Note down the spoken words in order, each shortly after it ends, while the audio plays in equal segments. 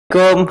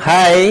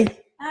Hi.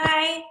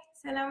 Hi,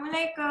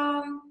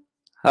 Assalamualaikum.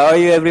 How are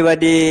you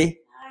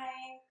everybody?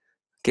 Hi.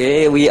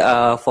 Okay, we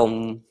are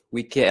from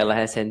Wiki Health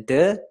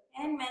Center,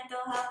 And mental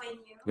health and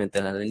you.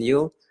 Mental Health and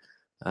You.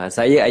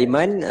 Saya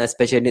Aiman,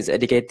 Special Needs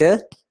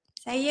Educator.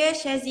 Saya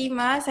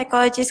Shazima,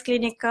 Psikologis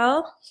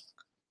Klinikal.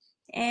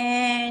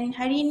 And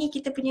hari ini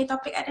kita punya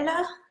topik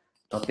adalah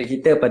Topik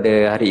kita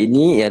pada hari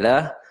ini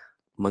ialah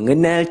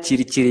mengenal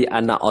ciri-ciri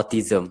anak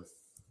autism.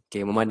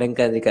 Okay,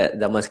 memandangkan dekat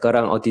zaman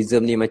sekarang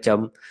autism ni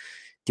macam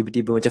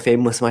tiba-tiba macam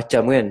famous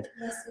macam kan.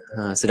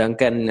 yes,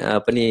 Sedangkan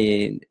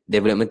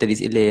developmental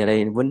disability yang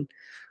lain pun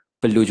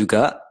perlu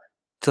juga.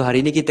 So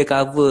hari ni kita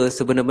cover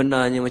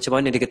sebenar-benarnya macam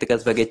mana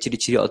dikatakan sebagai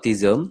ciri-ciri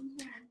autism.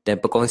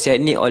 Dan perkongsian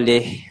ini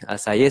oleh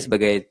saya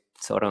sebagai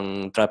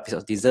seorang terapis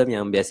autism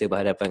yang biasa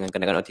berhadapan dengan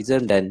kanak-kanak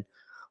autism, dan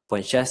Puan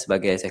Syah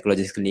sebagai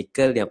psikologis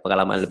klinikal yang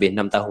pengalaman lebih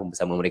 6 tahun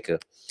bersama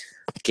mereka.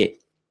 Okay.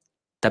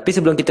 Tapi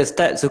sebelum kita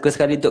start, suka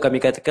sekali untuk kami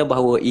katakan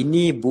bahawa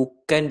ini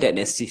bukan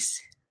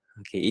diagnosis.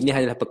 Okay, ini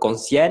hanyalah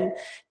perkongsian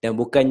dan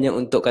bukannya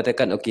untuk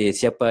katakan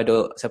siapa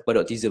ada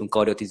autism,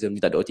 kau ada autism,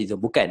 tak ada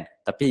autism, bukan.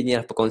 Tapi ini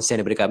adalah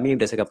perkongsian daripada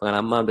kami berdasarkan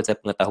pengalaman,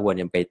 berdasarkan pengetahuan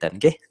yang berkaitan.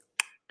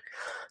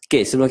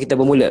 Okay, sebelum kita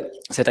bermula,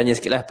 saya tanya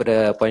sikitlah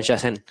pada Puan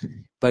Syah kan.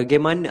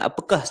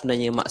 Apakah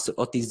sebenarnya maksud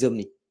autism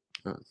ni?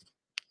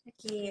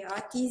 Okay,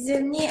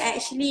 autism ni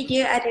actually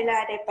dia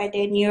adalah daripada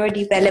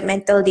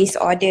neurodevelopmental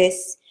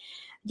disorders.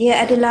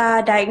 Dia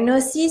adalah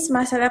diagnosis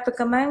masalah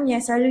perkembangan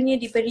yang selalunya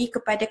diberi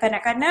kepada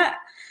kanak-kanak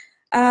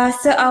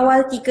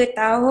seawal 3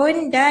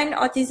 tahun, dan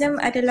autism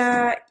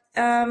adalah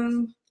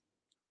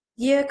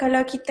dia,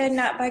 kalau kita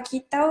nak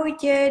bagi tahu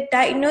dia,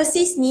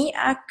 diagnosis ni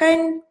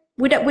akan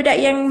budak-budak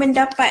yang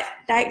mendapat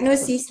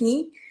diagnosis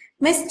ni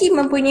mesti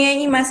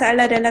mempunyai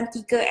masalah dalam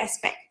 3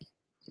 aspek,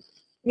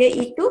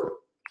 iaitu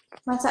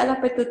masalah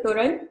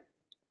pertuturan,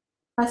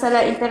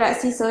 masalah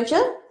interaksi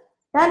sosial,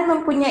 dan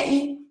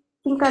mempunyai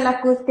tingkah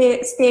laku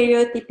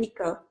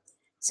stereotypical.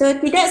 So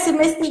tidak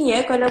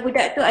semestinya kalau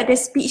budak tu ada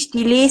speech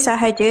delay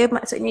sahaja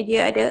maksudnya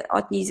dia ada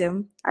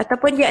autism,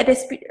 ataupun dia ada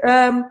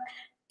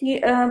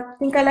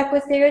tingkah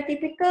laku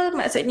stereotypical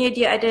maksudnya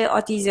dia ada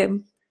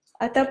autism,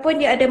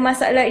 ataupun dia ada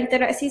masalah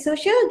interaksi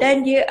sosial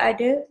dan dia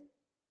ada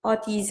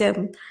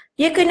autism.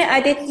 Dia kena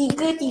ada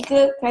tiga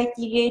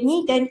kriteria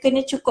ni dan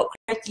kena cukup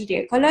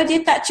kriteria. Kalau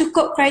dia tak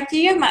cukup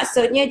kriteria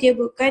maksudnya dia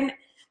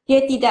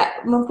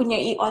tidak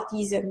mempunyai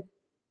autism.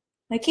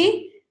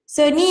 Okay,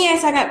 so ni yang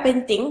sangat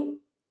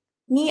penting.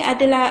 Ni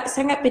adalah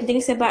sangat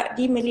penting sebab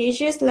di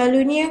Malaysia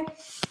selalunya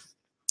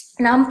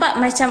nampak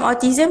macam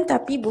autism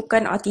tapi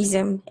bukan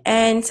autism.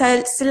 And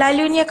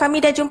selalunya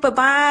kami dah jumpa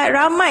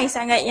ramai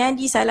sangat yang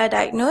disalah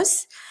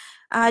diagnose,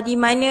 di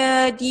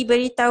mana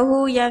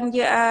diberitahu yang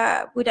dia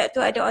budak tu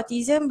ada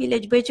autism. Bila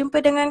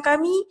berjumpa dengan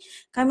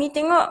kami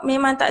tengok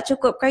memang tak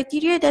cukup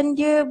kriteria dan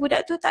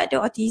budak tu tak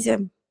ada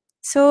autism.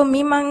 So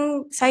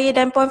memang saya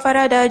dan Puan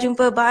Farah dah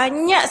jumpa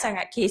banyak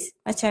sangat kes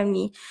macam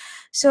ni.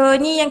 So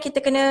ni yang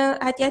kita kena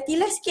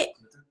hati-hatilah sikit.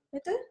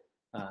 Betul?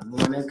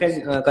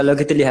 Memandangkan kalau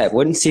kita lihat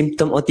pun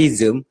simptom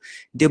autism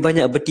dia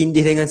banyak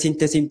bertindih dengan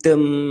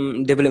simptom-simptom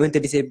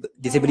developmental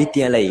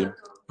disability yang lain.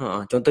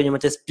 Contohnya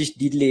macam speech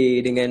delay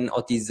dengan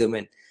autism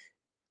kan.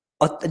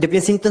 Dia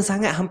punya simptom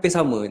sangat hampir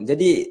sama.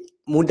 Jadi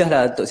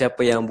mudahlah untuk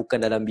siapa yang bukan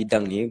dalam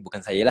bidang ni, bukan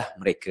saya lah,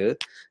 mereka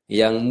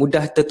yang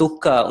mudah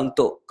tertukar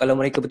untuk kalau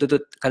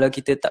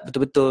kita tak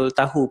betul-betul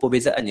tahu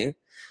perbezaannya,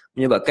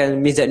 menyebabkan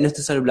misdiagnosis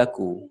tu selalu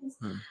berlaku.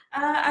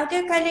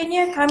 Ada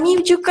kalanya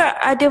kami juga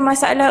ada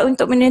masalah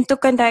untuk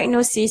menentukan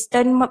diagnosis,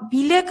 dan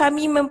bila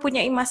kami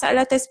mempunyai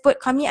masalah tersebut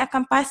kami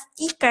akan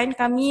pastikan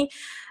kami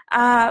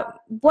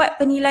buat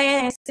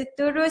penilaian yang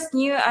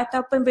seterusnya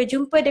ataupun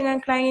berjumpa dengan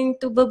klien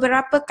tu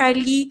beberapa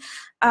kali.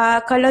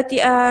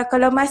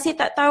 Kalau masih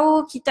tak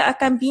tahu, kita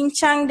akan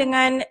bincang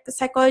dengan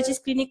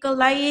psikologis klinikal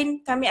lain.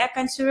 Kami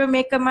akan suruh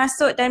mereka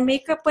masuk dan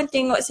mereka pun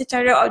tengok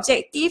secara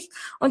objektif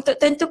untuk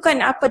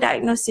tentukan apa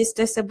diagnosis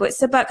tersebut.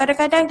 Sebab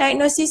kadang-kadang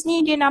diagnosis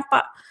ni dia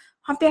nampak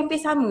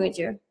hampir-hampir sama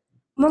je.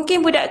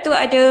 Mungkin budak tu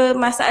ada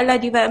masalah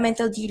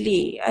developmental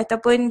delay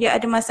ataupun dia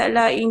ada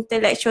masalah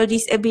intellectual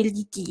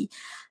disability.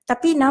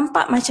 Tapi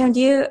nampak macam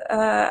dia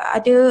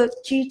ada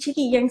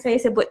ciri-ciri yang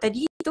saya sebut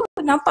tadi tu,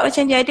 nampak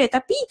macam dia ada,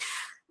 tapi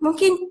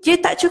mungkin dia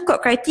tak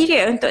cukup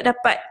kriteria untuk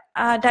dapat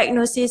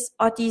diagnosis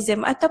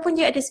autism, ataupun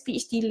dia ada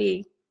speech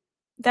delay.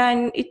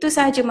 Dan itu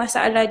sahaja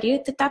masalah dia,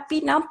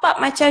 tetapi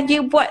nampak macam dia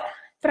buat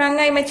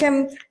perangai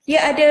macam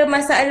dia ada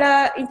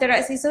masalah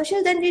interaksi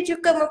sosial dan dia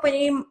juga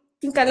mempunyai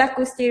tingkah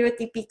laku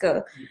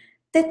stereotypical.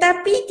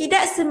 Tetapi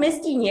tidak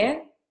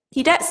semestinya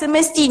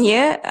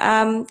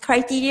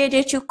kriteria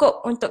dia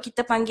cukup untuk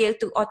kita panggil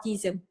tu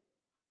autism.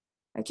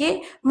 Okay,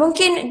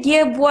 mungkin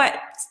dia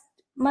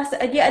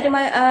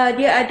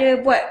ada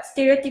buat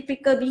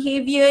stereotypical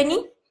behavior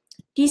ni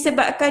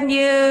disebabkan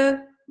dia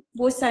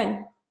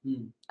bosan.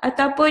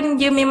 Ataupun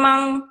dia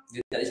memang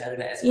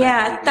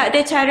tak ada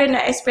cara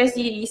nak express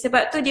diri.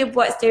 Sebab tu dia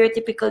buat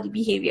stereotypical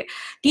behavior.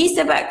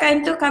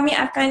 Disebabkan tu kami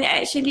akan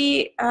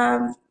actually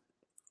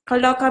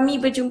kalau kami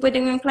berjumpa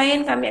dengan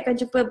klien, kami akan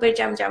jumpa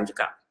berjam-jam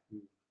juga.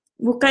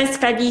 Bukan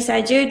sekali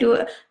saja,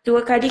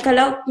 dua kali.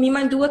 Kalau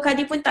memang 2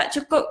 kali pun tak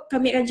cukup,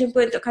 kami akan jumpa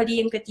untuk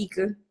kali yang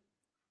ketiga.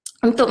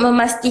 Untuk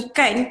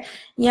memastikan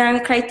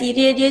yang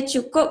kriteria dia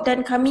cukup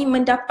dan kami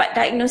mendapat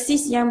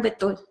diagnosis yang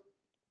betul.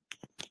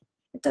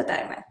 Betul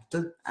tak Aiman?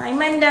 Betul.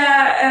 Aiman dah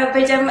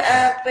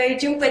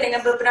berjumpa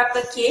dengan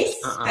beberapa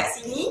kes kat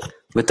sini.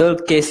 Betul,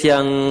 kes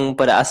yang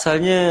pada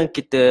asalnya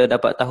kita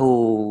dapat tahu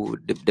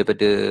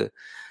daripada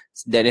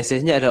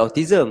diagnosisnya adalah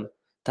autism.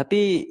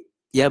 Tapi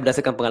ya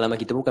berdasarkan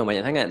pengalaman kita bukan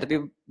banyak sangat.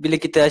 Tapi bila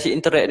kita asyik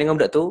interact dengan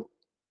budak tu,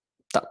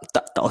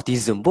 tak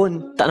autism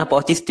pun, tak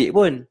nampak autistik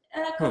pun.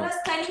 Kalau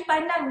sekali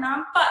pandang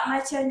nampak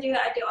macam dia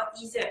ada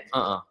autism.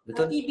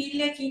 Betul. Tapi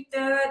bila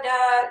kita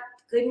dah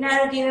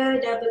kenal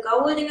dia, dah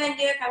bergaul dengan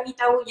dia, kami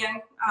tahu yang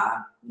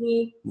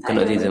ni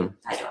bukan autism.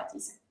 Tak ada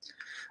autism.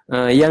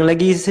 Yang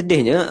lagi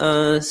sedihnya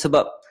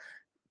sebab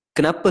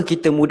kenapa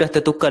kita mudah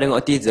tertukar dengan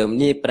autism,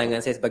 ni pandangan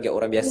saya sebagai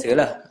orang biasa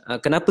lah.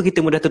 Kenapa kita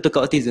mudah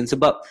tertukar autism?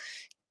 Sebab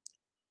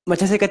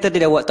macam saya kata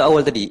tadi waktu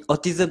awal tadi,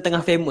 autism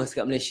tengah famous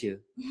kat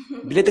Malaysia.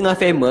 Bila tengah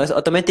famous,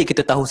 automatik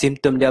kita tahu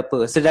simptom dia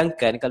apa.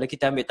 Sedangkan kalau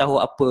kita ambil tahu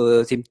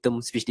apa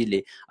simptom speech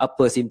delay,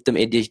 apa simptom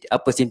ADHD,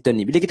 apa simptom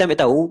ni, bila kita ambil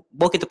tahu,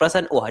 baru kita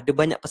perasan, oh ada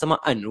banyak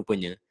persamaan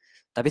rupanya.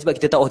 Tapi sebab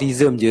kita tahu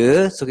autism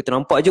je, so kita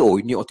nampak je,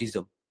 oh ini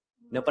autism.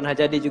 Dan pernah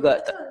jadi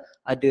juga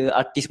ada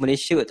artis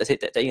Malaysia,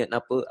 saya tak ingat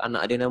apa,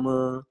 anak dia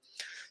nama,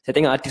 saya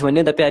tengok artis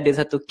mana, tapi ada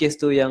satu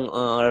kes tu yang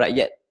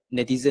rakyat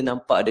netizen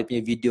nampak dia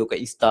punya video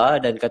kat Insta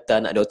dan kata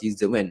anak dia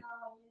autism kan,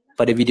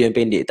 pada video yang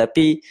pendek.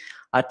 Tapi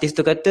artis tu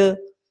kata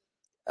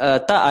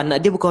tak, anak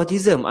dia bukan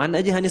autism,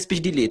 anak dia hanya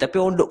speech delay. Tapi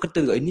orang dok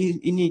kata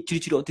ini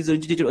ciri-ciri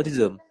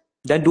autism.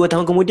 Dan 2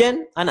 tahun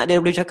kemudian anak dia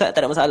boleh cakap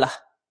tak ada masalah,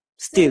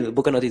 still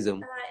bukan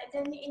autism.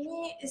 Dan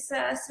ini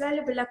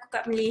selalu berlaku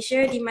kat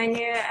Malaysia, di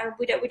mana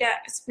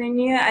budak-budak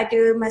sebenarnya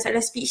ada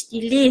masalah speech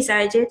delay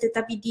saja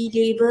tetapi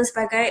di-label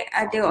sebagai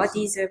ada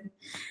autism.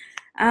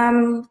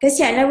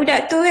 Kesianlah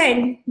budak tu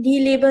kan,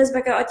 di-label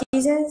sebagai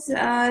autism,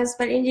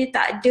 sebaliknya dia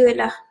tak ada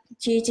lah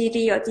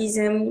ciri-ciri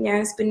autism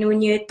yang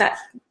sepenuhnya tak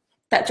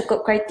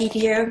cukup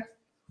kriteria.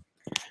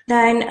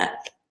 Dan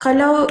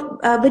kalau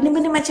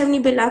benda-benda macam ni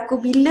berlaku,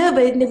 bila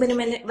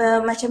benda-benda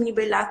macam ni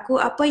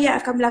berlaku, apa yang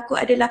akan berlaku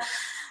adalah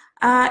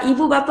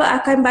ibu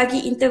bapa akan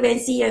bagi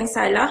intervensi yang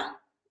salah.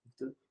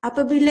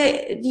 Apabila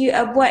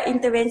dia buat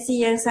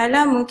intervensi yang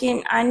salah,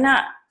 mungkin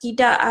anak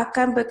tidak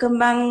akan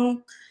berkembang.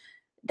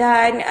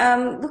 Dan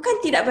bukan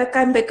tidak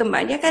akan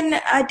berkembang, dia akan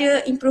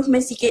ada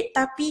improvement sikit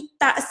tapi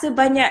tak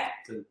sebanyak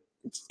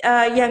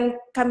yang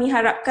kami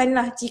harapkan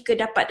lah jika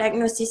dapat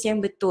diagnosis yang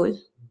betul.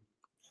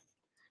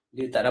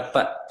 Dia tak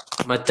dapat,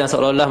 macam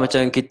seolah-olah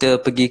macam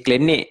kita pergi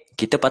klinik,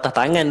 kita patah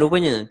tangan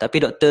rupanya,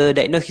 tapi doktor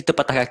diagnose kita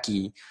patah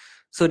kaki.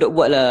 So dok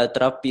buatlah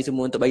terapi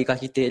semua untuk bagi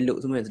kaki kita elok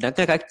semua,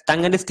 sedangkan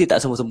tangan dia still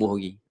tak sembuh-sembuh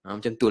lagi.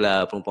 Macam tu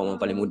lah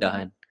perumpamaan paling mudah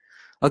kan.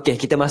 Okey,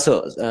 kita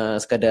masuk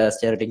sekadar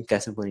secara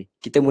ringkas semua ni.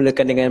 Kita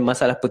mulakan dengan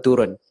masalah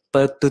pertuturan.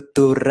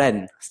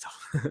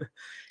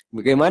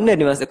 Bagaimana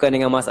dimasukkan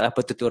dengan masalah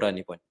pertuturan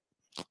ni, Puan?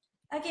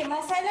 Okey,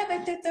 masalah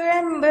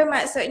pertuturan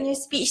bermaksudnya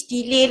speech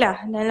delay lah.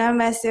 Dalam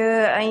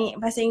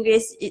bahasa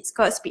Inggeris, it's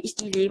called speech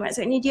delay.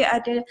 Maksudnya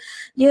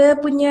dia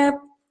punya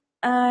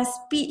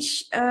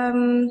speech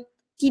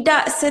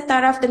tidak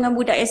setaraf dengan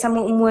budak yang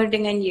sama umur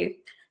dengan dia.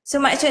 So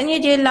maksudnya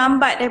dia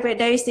lambat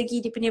dari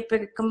segi dia punya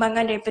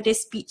perkembangan daripada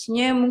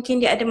speechnya.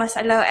 Mungkin dia ada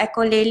masalah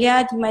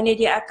echolalia di mana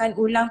dia akan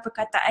ulang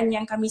perkataan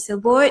yang kami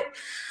sebut.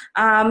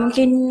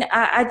 Mungkin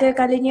ada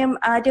kalanya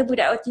ada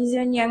budak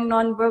autism yang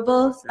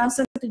non-verbal,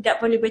 langsung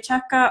tidak boleh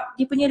bercakap.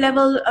 Dia punya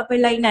level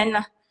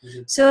perlainan lah.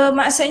 So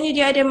maksudnya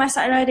dia ada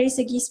masalah dari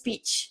segi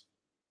speech.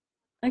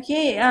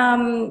 Okay,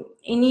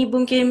 ini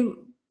mungkin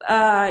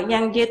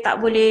yang dia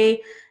tak boleh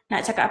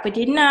nak cakap apa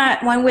dia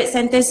nak, one word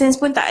sentences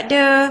pun tak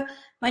ada.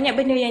 Banyak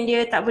benda yang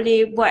dia tak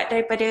boleh buat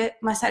daripada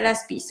masalah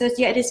speech. So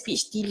dia ada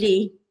speech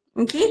delay.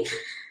 Okay.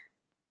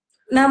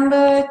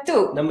 Number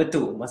 2,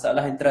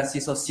 masalah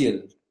interaksi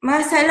sosial.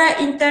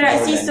 Masalah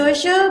interaksi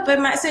sosial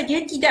bermaksud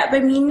dia tidak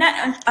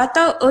berminat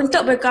atau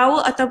untuk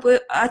bergaul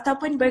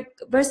ataupun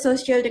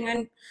bersosial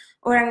dengan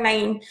orang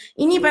lain.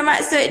 Ini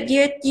bermaksud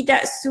dia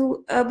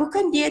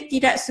bukan dia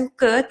tidak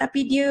suka,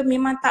 tapi dia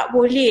memang tak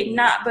boleh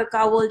nak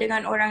bergaul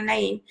dengan orang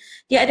lain.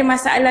 Dia ada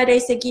masalah dari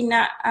segi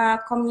nak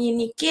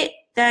communicate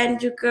dan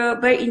juga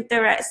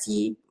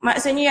berinteraksi.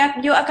 Maksudnya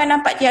you akan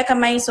nampak dia akan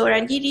main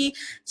seorang diri.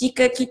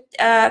 Jika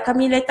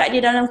kami letak dia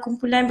dalam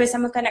kumpulan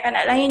bersama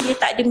kanak-kanak lain, dia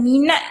tak ada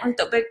minat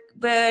untuk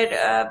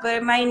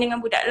bermain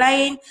dengan budak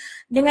lain.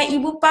 Dengan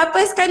ibu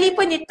bapa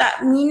sekalipun dia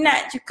tak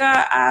minat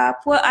juga.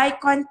 Poor eye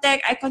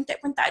contact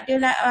pun tak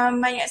ada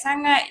banyak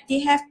sangat.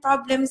 They have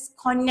problems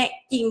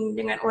connecting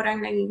dengan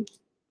orang lain.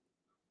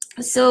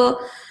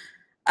 So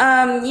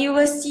you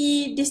will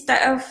see this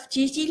type of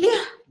ciri-ciri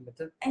lah.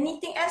 Betul.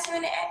 Anything else you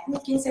want to add?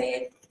 Mungkin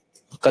saya.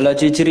 Kalau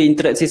ciri-ciri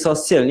interaksi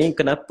sosial ni,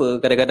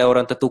 kenapa kadang-kadang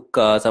orang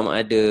tertukar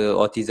sama ada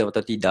autism atau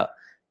tidak?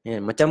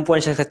 Ya, macam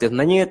Puan Syah kata,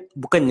 sebenarnya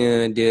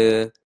bukannya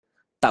dia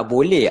tak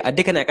boleh. Ada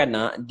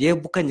kanak-kanak, dia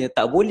bukannya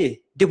tak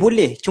boleh. Dia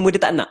boleh, cuma dia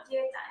tak nak.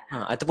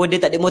 Ataupun dia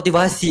tak ada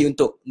motivasi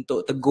untuk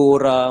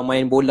tegur orang,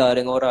 main bola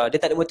dengan orang. Dia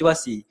tak ada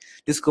motivasi.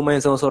 Dia suka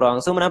main seorang-seorang.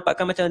 So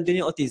menampakkan macam dia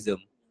ni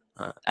autism.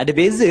 Ada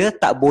beza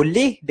tak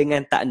boleh dengan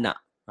tak nak.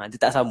 Dia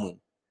tak sama.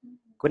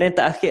 Kemudian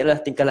tak akhir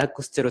adalah tingkah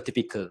laku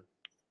stereotypical.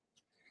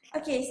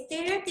 Okay,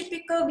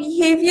 stereotypical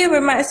behavior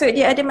bermaksud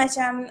dia ada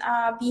macam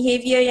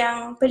behavior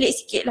yang pelik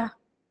sikit lah.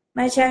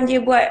 Macam dia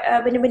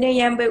buat benda-benda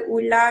yang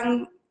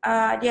berulang,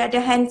 dia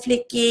ada hand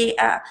flicking,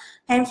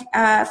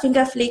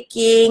 finger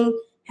flicking,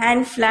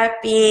 hand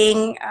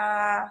flapping,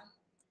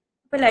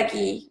 apa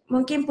lagi?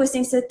 Mungkin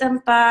pusing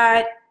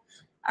setempat,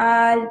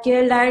 dia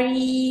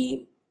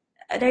lari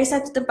dari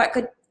satu tempat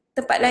ke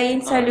tempat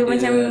lain selalu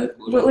macam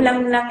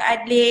berulang-ulang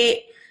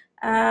alik.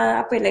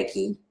 Apa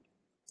lagi?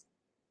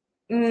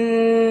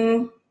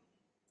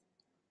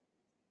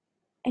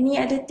 Any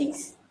other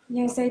things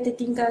yang saya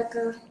tertinggal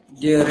ke?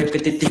 Dia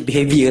repetitive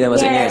behavior lah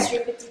maksudnya. Yes,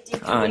 repetitive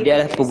behavior. Dia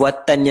adalah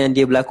perbuatan yang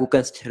dia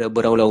berlakukan secara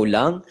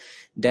berulang-ulang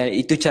dan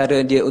itu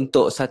cara dia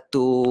untuk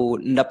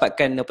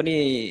mendapatkan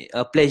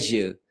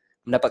pleasure,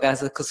 mendapatkan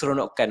rasa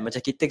keseronokan.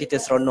 Macam kita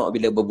seronok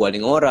bila berbual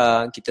dengan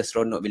orang, kita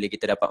seronok bila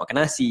kita dapat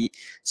makan nasi.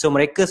 So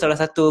mereka salah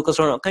satu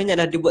keseronokannya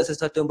adalah dia buat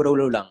sesuatu yang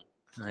berulang-ulang.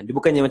 Dia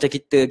bukannya macam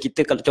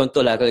kita kalau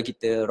contohlah kalau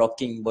kita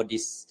rocking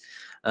bodies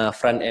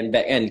front and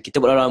back kan, kita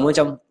buat lama-lama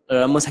macam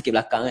lama sakit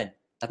belakang kan.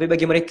 Tapi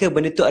bagi mereka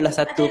benda tu adalah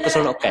satu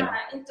keseronokan.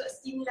 Untuk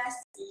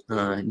stimulasi.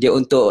 Dia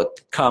untuk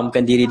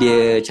calmkan diri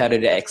dia, cara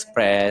dia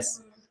express.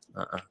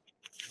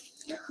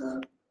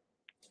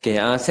 Okay,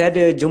 saya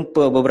ada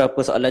jumpa beberapa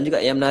soalan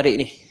juga yang menarik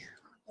ni.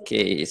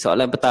 Okay,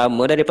 soalan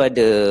pertama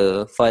daripada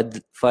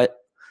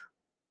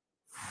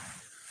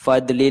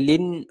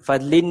Fadlin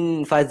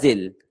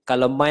Fazil.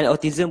 Kalau mild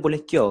autism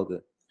boleh cure ke?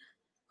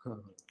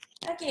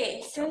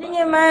 Okay,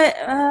 sebenarnya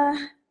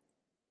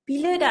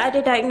bila dah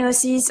ada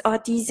diagnosis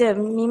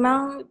autism,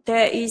 memang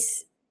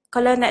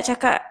kalau nak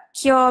cakap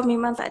cure,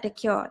 memang tak ada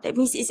cure. That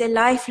means it's a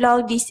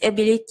lifelong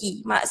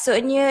disability.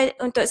 Maksudnya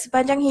untuk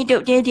sepanjang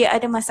hidup dia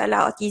ada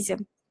masalah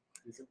autism.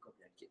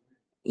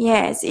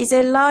 Yes, it's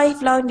a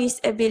lifelong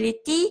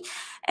disability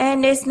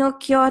and there's no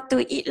cure to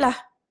it lah.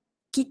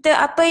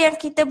 Apa yang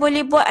kita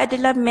boleh buat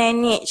adalah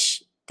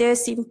manage the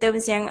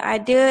symptoms yang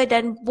ada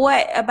dan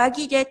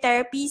bagi dia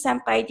terapi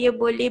sampai dia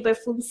boleh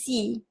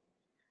berfungsi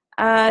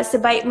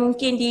sebaik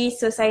mungkin di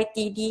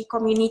society, di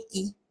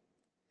community.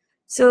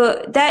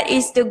 So that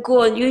is the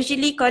goal.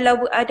 Usually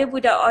kalau ada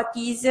budak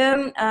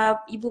autism,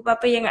 ibu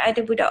bapa yang ada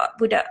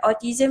budak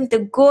autism,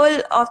 the goal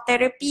of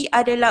therapy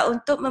adalah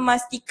untuk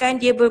memastikan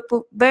dia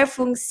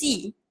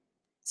berfungsi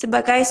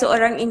sebagai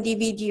seorang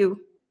individu.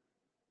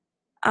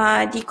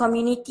 Di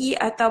community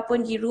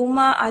ataupun di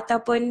rumah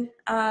ataupun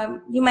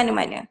di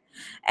mana-mana.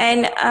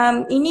 And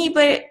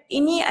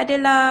ini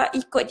adalah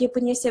ikut dia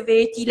punya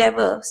severity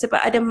level sebab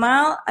ada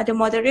mild, ada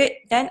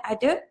moderate dan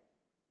ada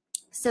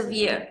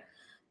severe.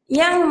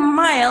 Yang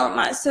mild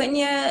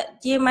maksudnya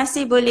dia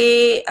masih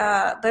boleh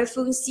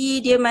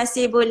berfungsi, dia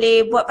masih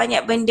boleh buat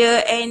banyak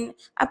benda and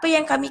apa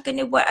yang kami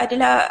kena buat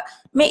adalah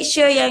make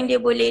sure yang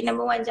dia boleh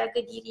number one jaga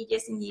diri dia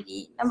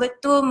sendiri. Number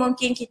two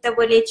mungkin kita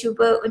boleh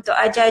cuba untuk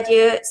ajar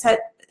dia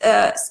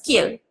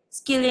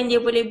skill yang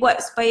dia boleh buat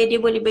supaya dia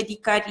boleh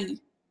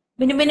berdikari.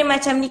 Benda-benda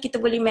macam ni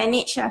kita boleh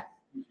manage lah.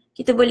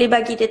 Kita boleh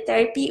bagi dia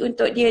terapi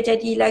untuk dia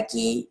jadi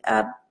lagi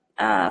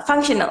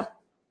functional.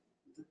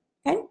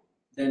 Kan?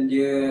 Dan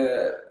dia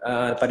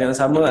pada yang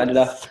sama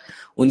adalah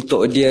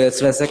untuk dia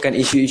selesaikan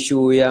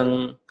isu-isu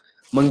yang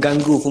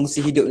mengganggu fungsi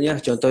hidupnya.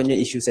 Contohnya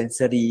isu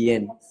sensori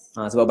kan.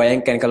 Sebab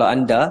bayangkan kalau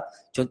anda,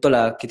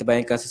 contohlah kita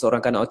bayangkan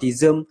seseorang kena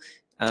autism,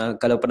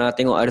 kalau pernah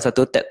tengok ada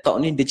satu TED Talk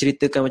ni, dia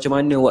ceritakan macam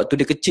mana waktu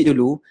dia kecil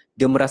dulu,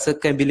 dia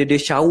merasakan bila dia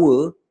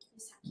shower,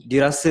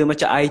 dia rasa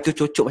macam air tu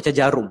cocok macam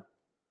jarum.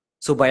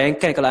 So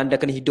bayangkan kalau anda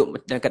kena hidup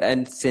dalam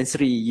keadaan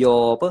sensory,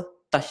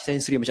 touch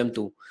sensory macam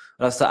tu.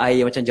 Rasa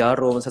air macam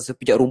jarum, rasa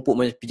pijak rumput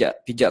macam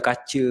pijak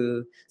kaca,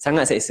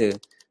 sangat seksa.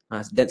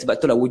 Dan sebab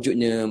itulah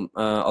wujudnya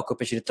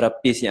occupational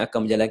therapist yang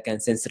akan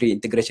menjalankan sensory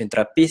integration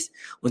therapist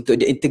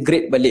untuk dia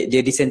integrate balik,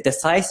 dia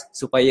desensitize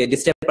supaya dia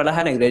secara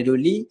perlahan dan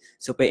gradually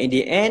supaya in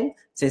the end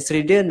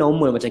sensory dia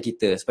normal macam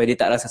kita, supaya dia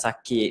tak rasa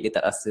sakit, dia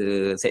tak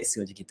rasa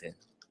seksa macam kita.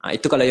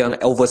 Itu kalau yang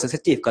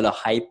oversensitive. Kalau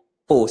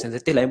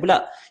hyposensitive lain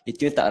pula,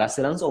 itu yang tak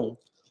rasa langsung.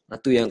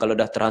 Itu yang kalau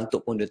dah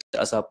terhantuk pun dia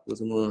tak rasa apa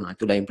semua.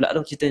 Itu lain pula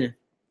tu ceritanya.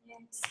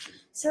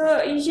 So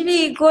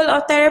usually goal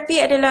of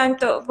therapy adalah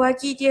untuk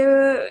bagi dia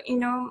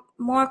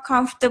more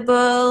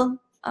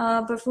comfortable,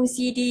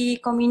 berfungsi di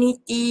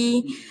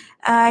community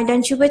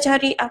dan cuba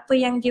cari apa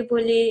yang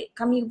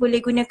kami boleh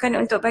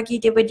gunakan untuk bagi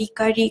dia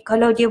berdikari.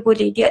 Kalau dia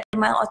ada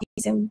mild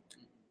autism,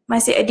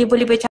 dia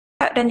boleh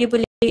bercakap dan dia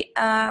boleh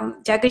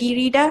jaga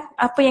diri dah.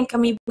 Apa yang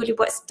kami boleh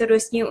buat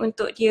seterusnya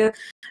untuk dia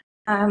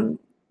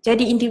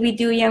jadi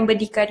individu yang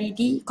berdikari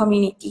di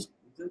community.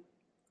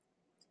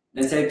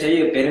 Dan saya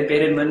percaya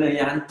parent-parent mana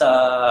yang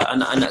hantar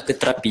anak-anak ke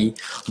terapi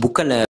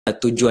bukanlah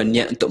tujuan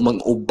niat untuk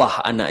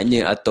mengubah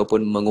anaknya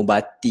ataupun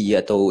mengubati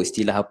atau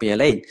istilah apa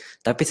yang lain.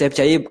 Tapi saya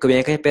percaya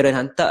kebanyakan parent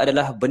hantar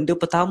adalah benda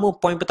pertama,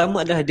 poin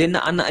pertama adalah dia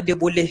nak anak dia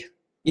boleh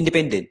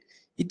independent.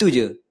 Itu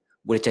je.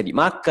 boleh cari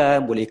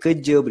makan, boleh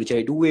kerja, boleh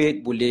cari duit,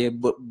 boleh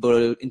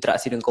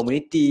berinteraksi dengan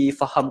komuniti,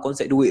 faham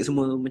konsep duit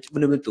semua, macam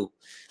benda-benda tu.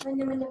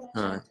 Benda-benda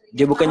macam tu.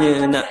 Dia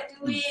bukannya nak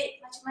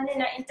duit, macam mana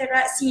nak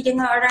interaksi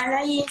dengan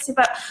orang lain,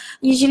 sebab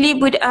usually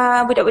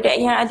budak-budak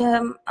yang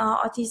ada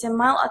autism,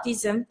 mild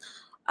autism,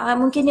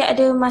 mungkin dia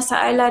ada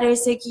masalah dari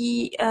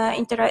segi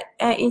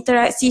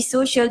interaksi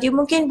sosial. Dia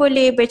mungkin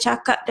boleh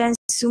bercakap dan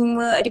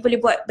semua, dia boleh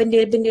buat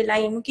benda-benda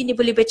lain, mungkin dia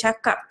boleh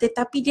bercakap,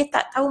 tetapi dia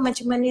tak tahu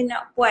macam mana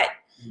nak buat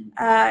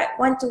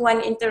one-to-one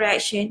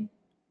interaction.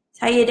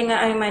 Saya dengan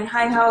Aiman,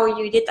 hi, how are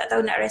you? Dia tak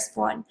tahu nak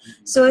respon.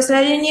 So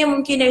selalunya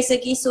mungkin dari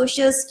segi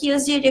social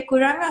skills dia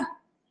kurang lah.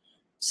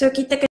 So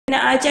kita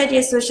kena ajar dia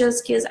social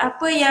skills.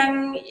 Apa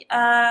yang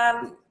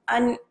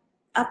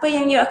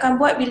you akan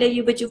buat bila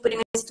you berjumpa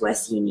dengan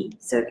situasi ni.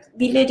 So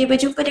bila dia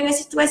berjumpa dengan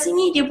situasi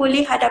ni, dia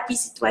boleh hadapi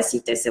situasi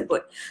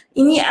tersebut.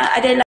 Ini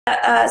adalah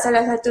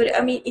salah satu,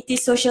 it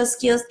is social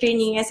skills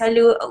training yang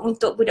selalu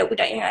untuk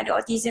budak-budak yang ada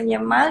autism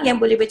yang mild, yang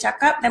boleh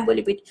bercakap dan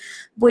boleh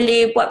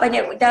buat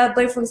banyak, dah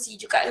berfungsi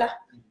jugalah.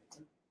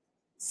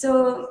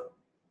 So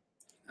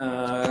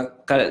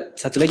kalau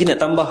satu lagi nak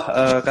tambah,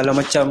 kalau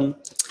macam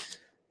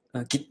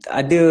kita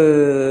ada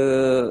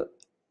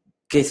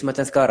kes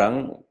macam sekarang,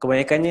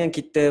 kebanyakannya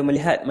kita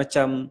melihat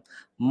macam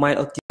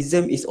mild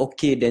autism is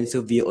okay than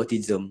severe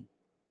autism.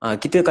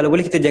 Kita kalau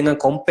boleh kita jangan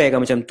compare kan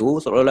macam tu,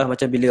 seolah-olah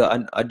macam bila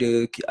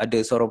ada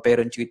seorang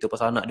parent cerita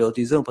pasal anak dia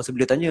autism, pasal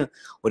bila tanya,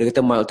 dia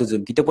kata mild autism,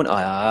 kita pun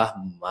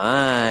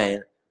mild.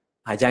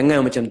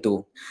 Jangan macam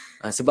tu.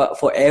 Sebab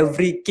for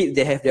every kid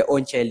they have their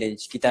own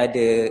challenge. Kita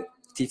ada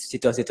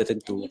situasi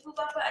tertentu. Ibu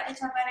bapa ada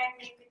cabaran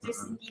mereka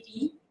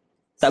tersendiri.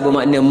 Tak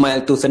bermakna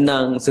mild tu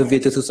senang,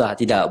 severe tu susah.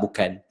 Tidak,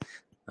 bukan.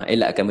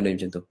 Elakkan benda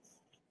macam tu.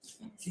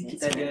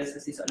 Kita ada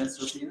sesi soalan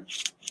seterusnya.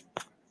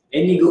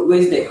 Any good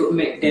ways that could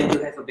make them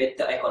to have a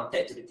better eye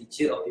contact to the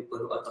teacher or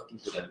people who are talking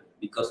to them?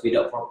 Because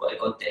without proper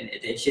eye contact and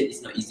attention,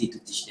 it's not easy to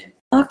teach them.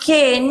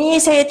 Okay, ni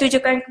saya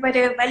tujukan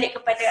balik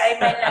kepada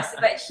Aiman lah,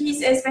 sebab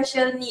he's a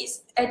special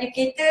needs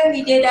educator.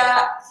 Dia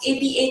dah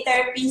ABA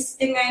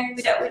therapist dengan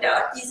budak-budak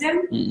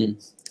autism.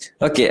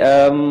 Okay,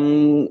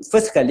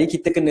 first sekali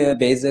kita kena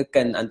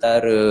bezakan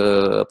antara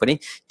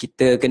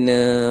kita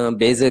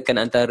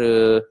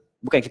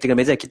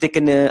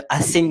kena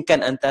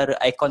asingkan antara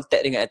eye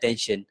contact dengan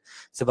attention.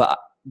 Sebab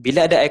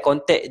bila ada eye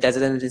contact, it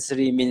doesn't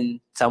necessarily mean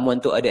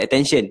someone tu ada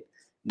attention.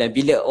 Dan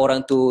bila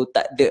orang tu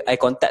tak ada eye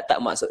contact, tak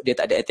maksud dia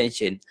tak ada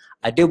attention.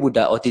 Ada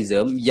budak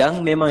autism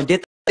yang memang dia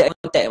tak ada eye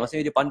contact,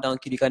 maksudnya dia pandang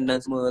kiri kanan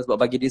semua sebab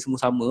bagi dia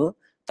semua sama,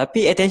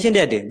 tapi attention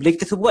dia ada. Bila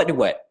kita suruh buat, dia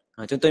buat.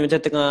 Contohnya macam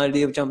tengah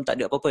dia macam tak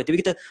ada apa-apa, tapi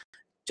kita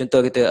contoh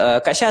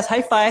kita Kak Syaz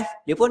high five,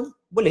 dia pun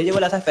boleh je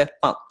balas high five,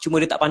 cuma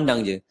dia tak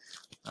pandang je.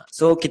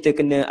 So kita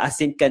kena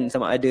asingkan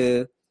sama ada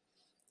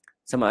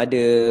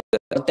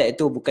contact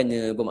itu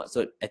bukannya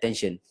bermaksud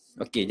attention.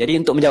 Okey, jadi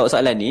untuk menjawab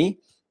soalan ni,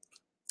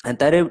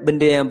 antara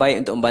benda yang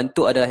baik untuk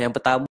membantu adalah yang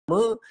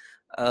pertama,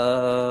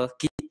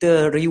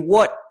 kita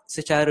reward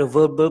secara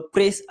verbal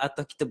praise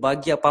atau kita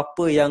bagi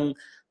apa-apa yang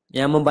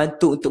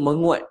membantu untuk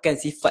menguatkan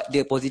sifat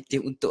dia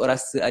positif untuk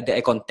rasa ada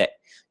eye contact.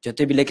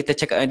 Contoh bila kita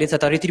cakap dengan dia,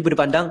 satu hari tu dia boleh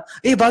pandang,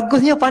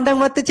 bagusnya pandang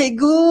mata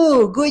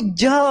cikgu, good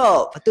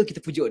job. Lepas tu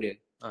kita pujuk dia.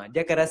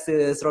 Dia akan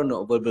rasa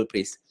seronok verbal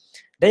praise.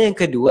 Dan yang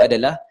kedua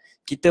adalah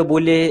kita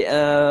boleh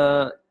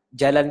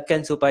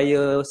jalankan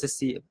supaya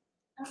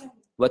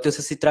waktu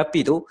sesi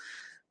terapi tu,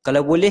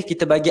 kalau boleh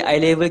kita bagi eye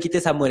level kita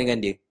sama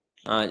dengan dia.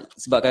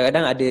 Sebab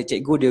kadang-kadang ada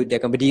cikgu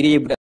dia akan berdiri,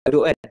 budak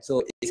duduk kan.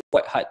 So it's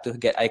quite hard to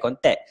get eye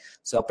contact.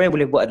 So apa yang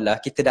boleh buat adalah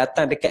kita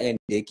datang dekat dengan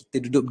dia,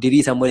 kita duduk berdiri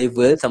sama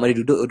level, sama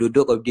dia duduk,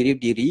 kalau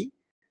berdiri.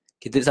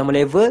 Kita duduk sama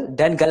level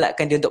dan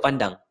galakkan dia untuk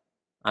pandang.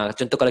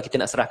 Contoh kalau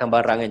kita nak serahkan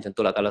barang kan,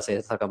 contohlah kalau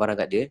saya serahkan barang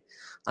kat dia,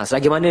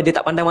 selagi mana dia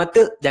tak pandang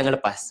mata, jangan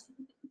lepas.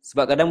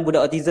 Sebab kadang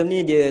budak autism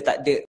ni dia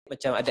tak ada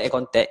macam ada eye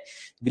contact.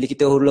 Bila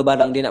kita hulur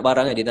barang, dia nak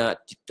barang kan, dia nak,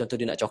 contoh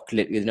dia nak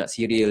coklat ke, dia nak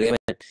cereal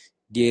kan,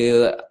 dia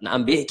nak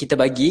ambil, kita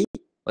bagi,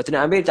 waktu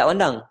nak ambil dia tak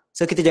pandang.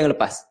 So kita jangan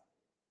lepas.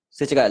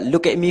 So cakap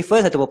look at me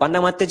first, ataupun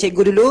pandang mata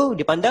cikgu dulu,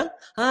 dia pandang,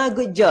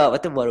 good job,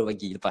 atau baru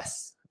bagi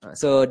lepas.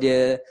 So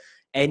dia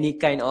any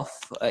kind of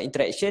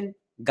interaction,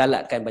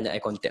 galakkan banyak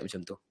eye contact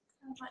macam tu.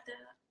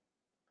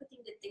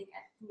 Putting the thing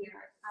at your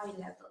eye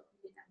level.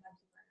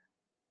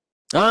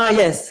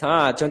 Yes.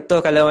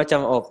 Contoh kalau macam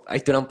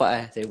itu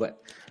nampak saya buat.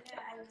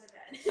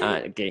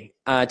 Okay.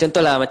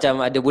 Contohlah macam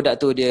ada budak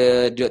tu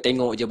dia duduk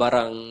tengok je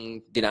barang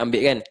dia nak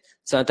ambil kan.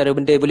 So antara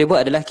benda boleh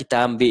buat adalah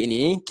kita ambil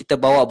ni, kita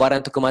bawa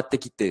barang tu ke mata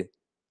kita.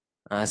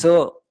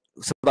 So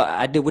sebab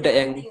ada budak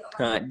yang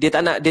dia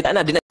tak nak dia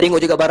nak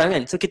tengok juga barang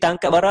kan. So kita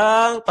angkat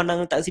barang,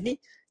 pandang letak sini,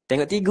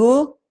 tengok tiga,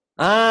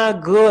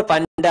 good,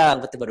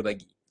 pandang, betul baru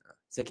bagi.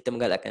 So kita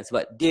menggalakkan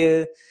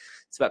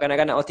sebab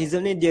kanak-kanak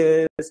autism ni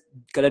dia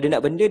kalau dia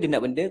nak benda,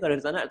 kalau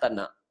dia tak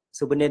nak.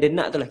 So benda dia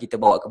nak tu lah kita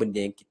bawa ke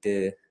benda yang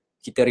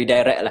kita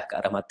redirect lah ke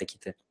arah mata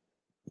kita.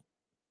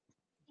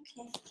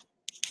 Okay.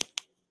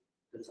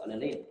 Ada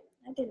soalan lain?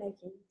 Ada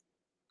lagi.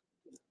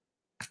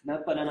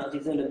 Kenapa anak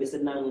autism lebih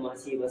senang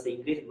memahami bahasa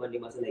Inggeris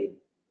berbanding bahasa lain?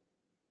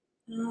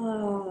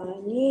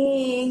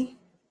 Ni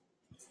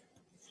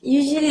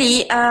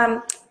Usually,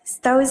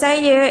 setahu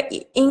saya,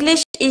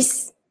 English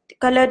is,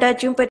 kalau dah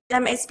jumpa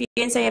dalam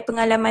experience saya,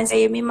 pengalaman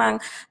saya,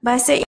 memang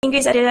bahasa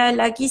Inggeris adalah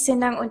lagi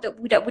senang untuk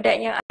budak-budak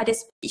yang ada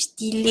speech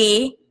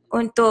delay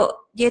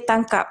untuk dia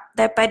tangkap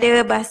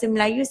daripada bahasa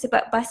Melayu,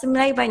 sebab bahasa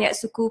Melayu banyak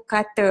suku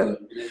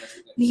kata.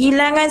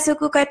 Bilangan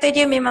suku kata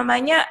dia memang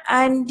banyak,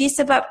 and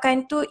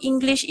disebabkan tu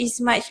English is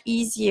much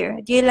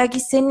easier. Dia lagi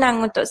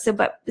senang untuk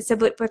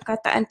sebut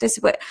perkataan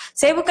tersebut.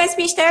 Saya bukan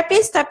speech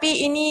therapist,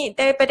 tapi ini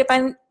daripada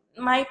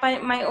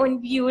my own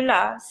view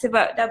lah,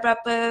 sebab dah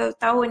berapa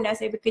tahun dah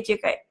saya bekerja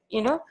kat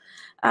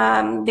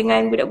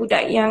dengan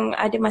budak-budak yang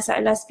ada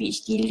masalah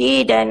speech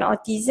delay dan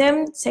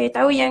autism. Saya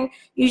tahu yang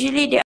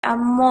usually they are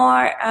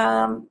more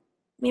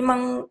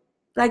memang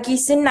lagi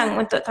senang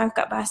untuk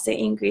tangkap bahasa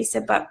Inggeris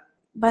sebab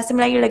bahasa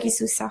Melayu lagi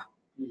susah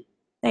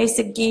dari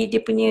segi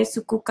dia punya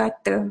suku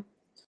kata.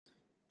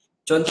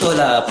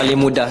 Contohlah paling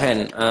mudah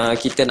kan,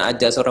 kita nak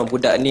ajar seorang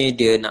budak ni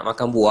dia nak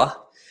makan buah,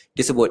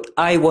 dia sebut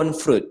I want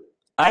fruit.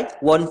 I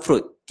want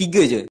fruit. 3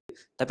 je.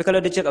 Tapi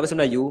kalau dia cakap bahasa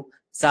Melayu,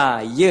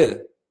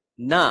 saya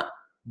nak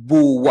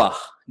buah.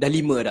 Dah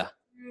 5 dah.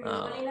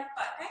 Boleh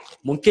nampak kan?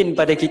 Mungkin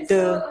pada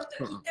kita,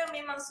 so, untuk kita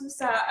memang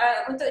susah.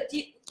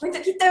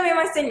 Untuk kita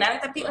memang senang,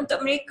 tapi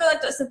untuk mereka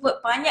untuk sebut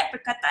banyak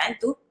perkataan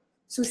tu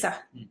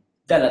susah.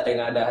 Dah lah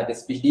tengah ada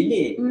speech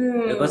delay.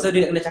 Lepas tu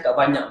dia nak kena cakap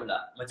banyak pula.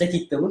 Macam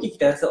kita, mungkin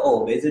kita rasa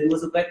beza 2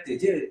 suku kata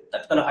je.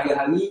 Tapi kalau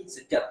hari-hari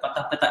setiap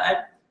patah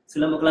perkataan,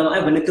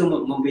 selama-kelamaan benda tu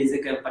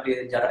membezakan pada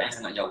jarak yang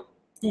sangat jauh.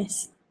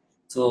 Yes.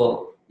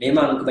 So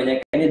memang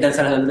kebanyakannya, dan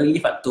salah satu lagi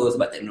faktor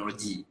sebab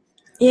teknologi.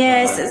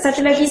 Yes,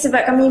 satu lagi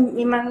sebab kami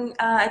memang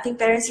I think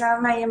parents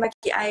ramai yang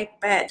bagi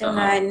iPad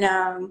dengan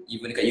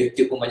even dekat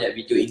YouTube pun banyak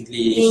video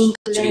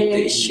English,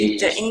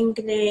 cerita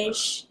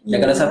English. Dan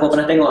kalau siapa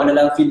pernah tengok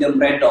dalam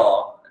filem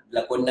Redor,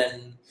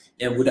 lakonan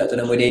yang budak tu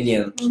nama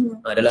Daniel.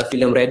 Dalam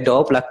filem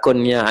Redor,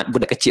 pelakonnya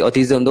budak kecil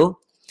autism tu,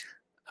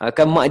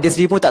 kan mak dia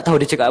sendiri pun tak tahu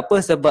dia cakap apa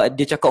sebab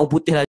dia cakap orang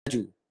putih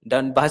laju.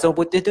 Dan bahasa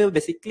orang putih tu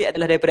basically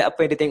adalah daripada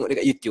apa yang dia tengok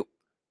dekat YouTube.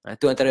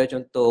 Itu antara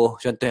contoh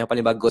yang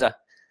paling bagus lah.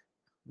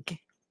 Okay.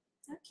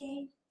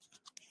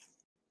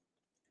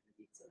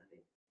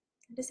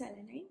 Ada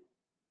soalan lain?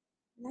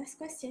 Last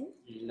question?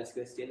 Last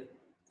question.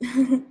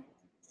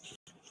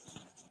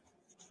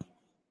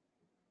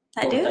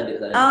 Tak ada? Tak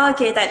ada.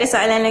 Okay, tak ada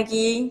soalan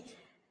lagi.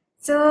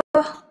 So,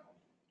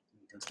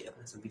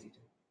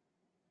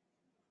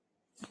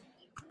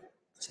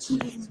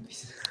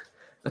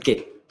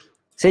 okay.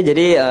 Saya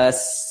jadi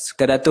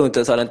sekadar tu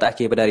untuk soalan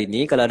terakhir pada hari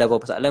ini. Kalau ada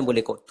apa-apa soalan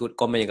boleh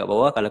komen kat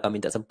bawah. Kalau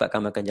kami tak sempat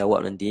kami akan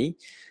jawab nanti.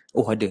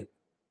 Ada.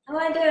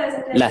 Ada.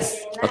 Last.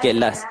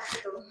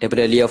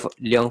 Daripada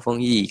Leong Fong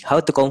Yi.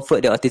 How to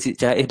comfort the autistic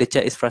child if the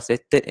child is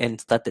frustrated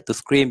and started to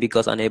scream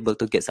because unable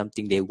to get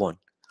something they want?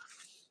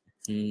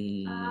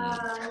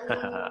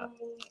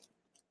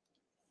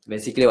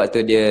 Basically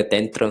waktu dia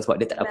tantrum sebab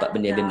dia tak dapat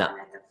benda yang dia nak.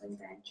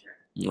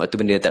 Waktu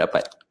benda dia tak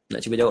dapat.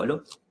 Nak cuba jawab dulu?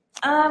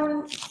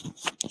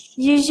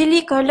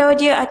 Usually kalau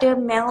dia ada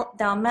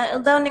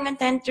meltdown dengan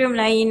tantrum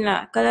lain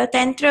lah. Kalau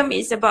tantrum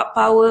is about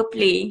power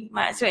play.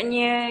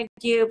 Maksudnya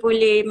dia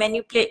boleh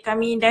manipulate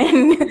kami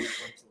dan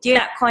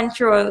dia nak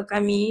control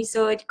kami.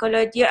 So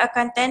kalau dia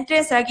akan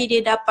tantrum selagi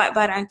dia dapat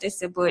barang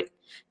tersebut.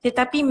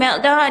 Tetapi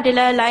meltdown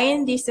adalah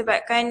lain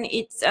disebabkan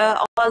it's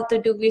all to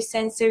do with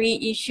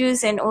sensory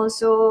issues and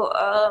also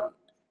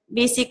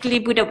basically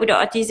budak-budak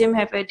autism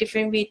have a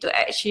different way to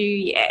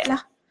actually react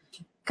lah.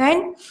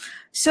 Kan?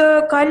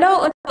 So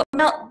kalau untuk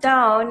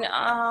meltdown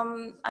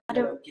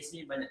ada kes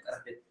ni banyak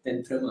arah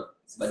tantrum lah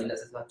sebab dia nak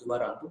sesuatu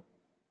barang tu.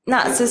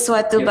 Nak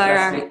sesuatu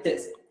barang. Dia frustrated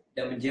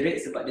dan menjerit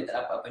sebab dia tak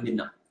dapat apa yang dia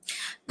nak.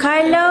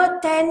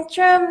 Kalau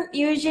tantrum,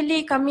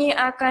 usually kami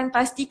akan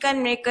pastikan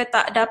mereka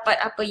tak dapat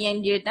apa yang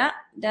dia nak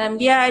dan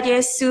biar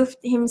dia soothe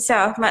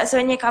himself.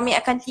 Maksudnya kami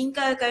akan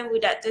tinggalkan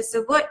budak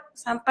tersebut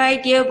sampai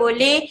dia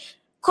boleh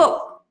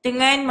cope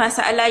dengan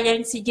masalah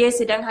yang dia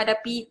sedang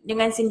hadapi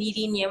dengan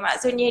sendirinya.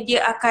 Maksudnya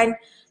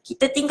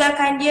kita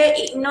tinggalkan dia,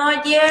 ignore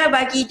dia,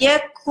 bagi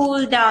dia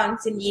cool down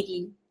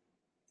sendiri.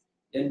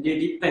 Dan dia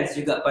depends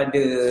juga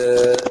pada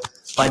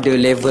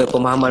level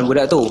pemahaman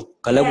budak tu.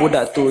 Kalau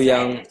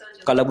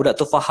kalau budak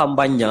tu faham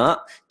banyak,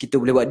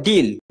 kita boleh buat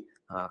deal.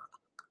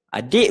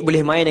 Adik boleh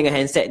main dengan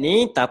handset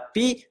ni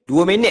tapi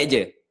 2 minit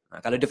je.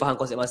 Kalau dia faham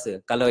konsep masa.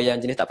 Kalau yang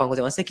jenis tak faham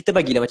konsep masa, kita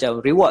bagilah macam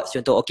rewards.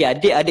 Contoh, okay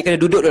adik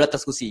kena duduk dulu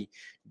atas kursi.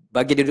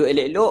 Bagi dia duduk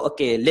elok-elok,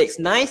 okay legs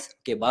nice,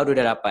 okay baru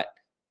dia dapat.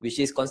 Which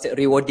is konsep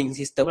rewarding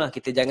system lah.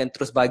 Kita jangan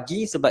terus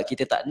bagi sebab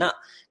kita tak nak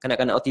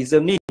kanak-kanak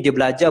autism ni dia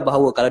belajar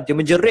bahawa kalau dia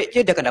menjerit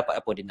je dia akan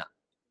dapat apa dia nak.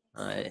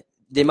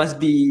 They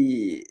must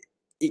be,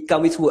 it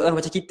come with work lah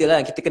macam kita lah.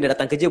 Kita kena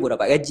datang kerja baru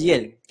dapat gaji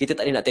kan. Kita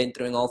tak boleh nak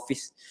tantrum dengan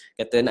office.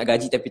 Kata nak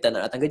gaji tapi tak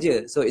nak datang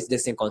kerja. So it's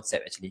the same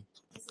concept actually.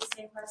 It's the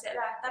same concept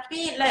lah.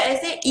 Tapi like I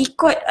said,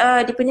 ikut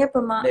dia punya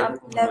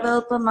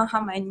level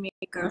pemahaman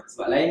mereka.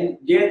 Sebab lain,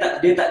 dia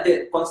tak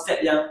ada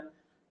konsep yang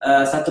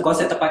satu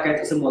konsep terpakai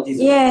untuk semua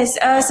autism.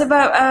 Yes,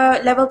 sebab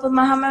level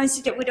pemahaman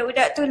setiap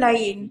budak-budak tu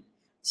lain.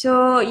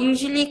 So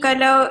usually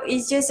kalau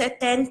it's just a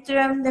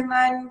tantrum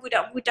dengan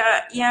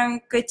budak-budak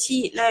yang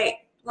kecil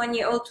like 1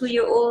 year old, 2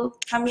 year old,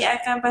 kami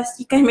akan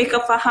pastikan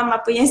mereka faham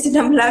apa yang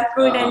sedang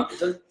berlaku dan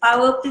betul.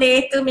 power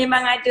play tu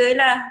memang ada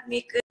lah.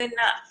 Mereka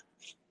nak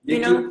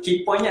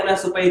Key pointnya adalah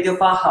supaya dia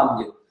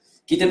faham je.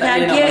 Kita tak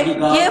boleh nak bagi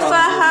garang. Dia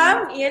faham,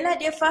 ialah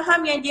dia faham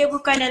yang dia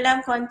bukan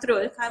dalam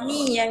kontrol.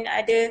 Kami yang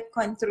ada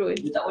kontrol.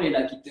 Dia tak boleh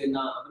lah kita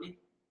nak apa ni?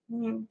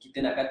 Kita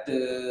nak kata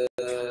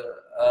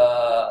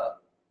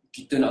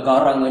kita nak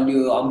garang dengan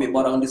dia, ambil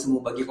barang dia semua,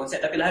 bagi konsep,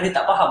 tapi lah dia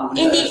tak faham.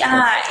 In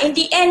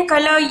the end,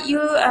 kalau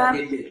you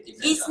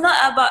it's not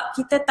about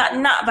kita tak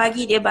nak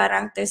bagi dia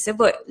barang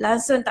tersebut,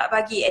 langsung tak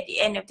bagi at the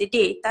end of the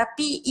day,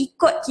 tapi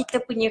ikut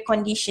kita punya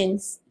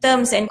conditions,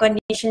 terms and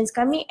conditions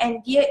kami, and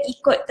dia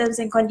ikut terms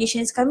and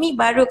conditions kami,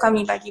 baru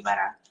kami bagi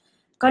barang.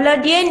 Kalau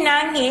dia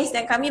nangis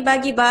dan kami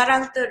bagi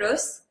barang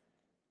terus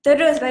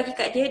bagi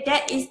kat dia,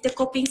 that is the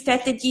coping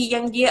strategy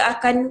yang dia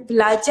akan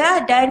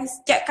belajar, dan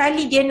setiap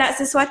kali dia nak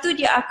sesuatu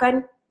dia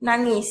akan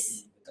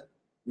nangis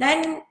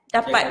dan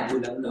dapat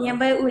yang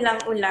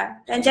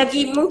berulang-ulang dan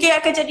mungkin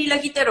akan jadi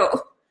lagi teruk.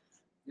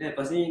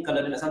 Lepas ni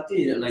kalau dia nak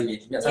santai dia nak nangis,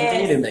 nak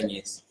santai dia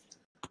nangis.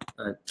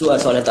 Tu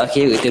soalan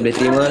terakhir kita boleh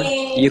terima.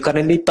 You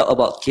currently talk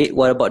about kid,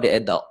 what about the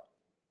adult?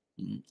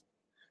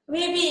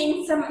 Maybe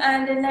in some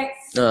the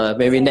next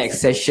maybe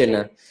next session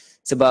lah.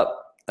 Sebab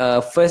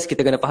first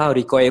kita kena faham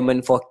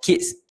requirement for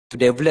kids to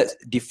develop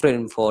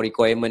different for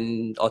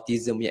requirement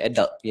autism punya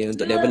adult punya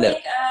untuk develop.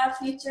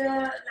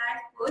 Future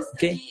life goals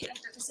tapi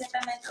untuk kesihatan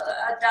mental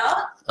adult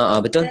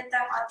betul.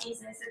 Tentang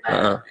autism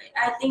sebab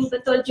I think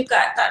betul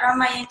juga tak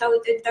ramai yang tahu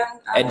tentang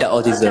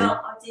adult autism.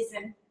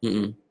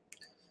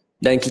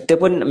 Dan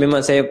kita pun memang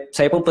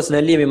saya pun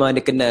personally memang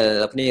ada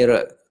kenal apa ni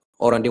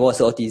orang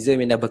dewasa autism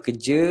yang dah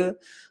bekerja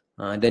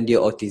dan dia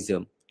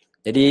autism.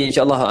 Jadi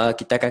insyaAllah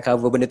kita akan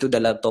cover benda tu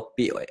dalam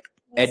topik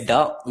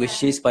adult,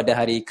 which is pada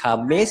hari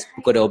Khamis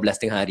pukul 12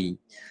 tengah hari.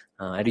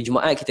 Hari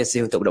Jumaat kita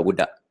sesi untuk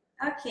budak-budak.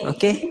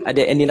 Okay.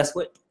 Ada any last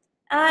word?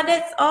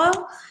 That's all.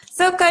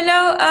 So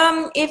kalau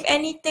if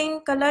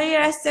anything, kalau you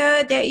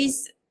rasa there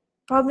is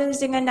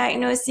problems dengan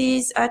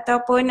diagnosis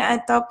ataupun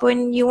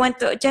you want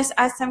to just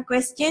ask some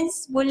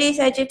questions, boleh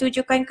saja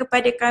tujukan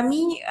kepada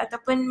kami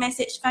ataupun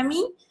message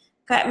kami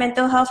kat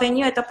Mental Health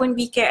Venue ataupun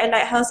BK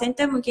Allied Health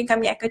Center, mungkin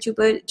kami akan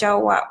cuba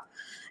jawab.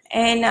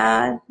 And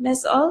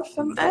that's all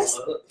from us.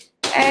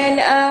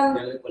 And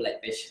jangan lupa like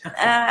page.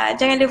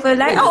 Jangan lupa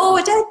like.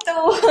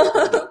 Jatuh.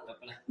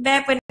 Dah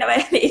pun nak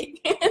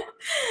balik.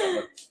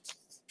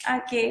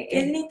 Okay,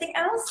 anything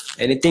else?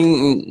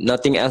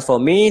 Nothing else for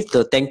me.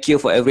 So thank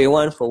you for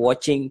everyone for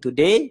watching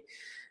today.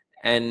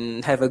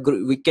 And have a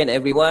good weekend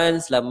everyone.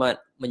 Selamat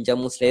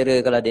menjamu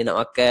selera kalau dia nak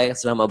makan.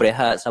 Selamat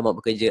berehat, selamat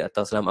bekerja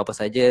atau selamat apa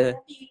saja.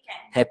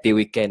 Happy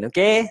weekend.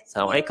 Okay.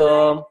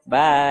 Assalamualaikum.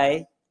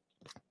 Bye.